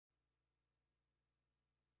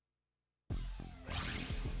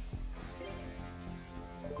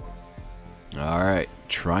Alright,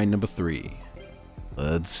 try number 3.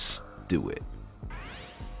 Let's do it.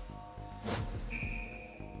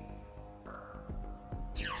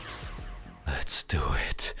 Let's do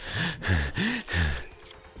it.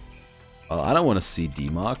 Well, I don't want to see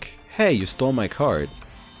D-Mock. Hey, you stole my card.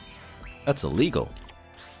 That's illegal.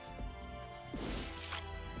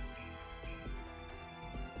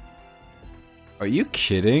 Are you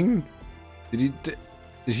kidding? Did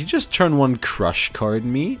he just turn one crush card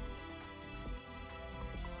me?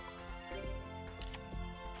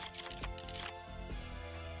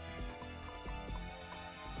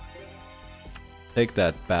 Take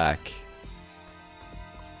that back.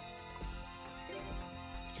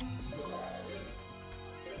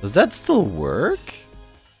 Does that still work?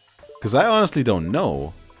 Because I honestly don't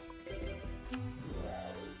know.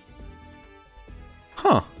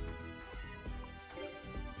 Huh.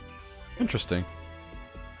 Interesting.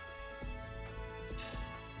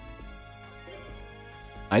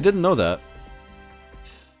 I didn't know that.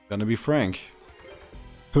 Gonna be frank.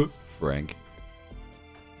 Frank.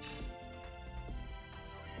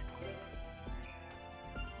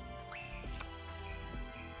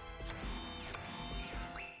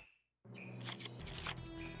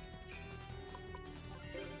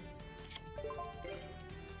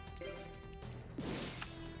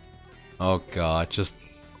 Oh god, just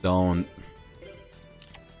don't.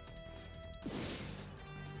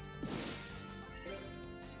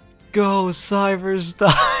 Go,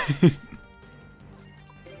 Cyber-Stein!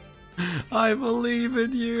 I believe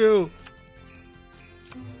in you!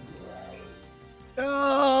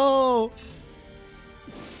 No!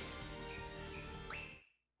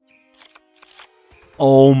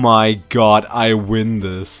 Oh my god, I win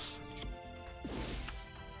this.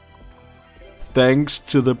 Thanks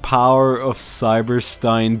to the power of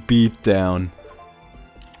Cyber-Stein Beatdown.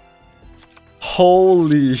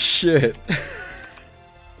 Holy shit.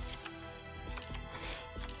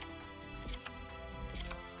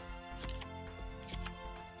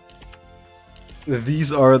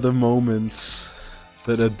 These are the moments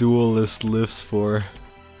that a duelist lives for.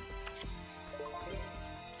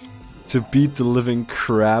 To beat the living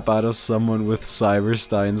crap out of someone with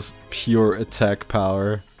Cyber-Stein's pure attack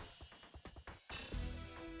power.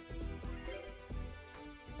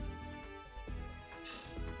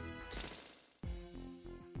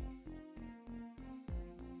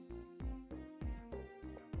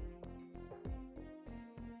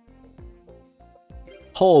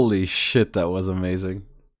 Holy shit, that was amazing.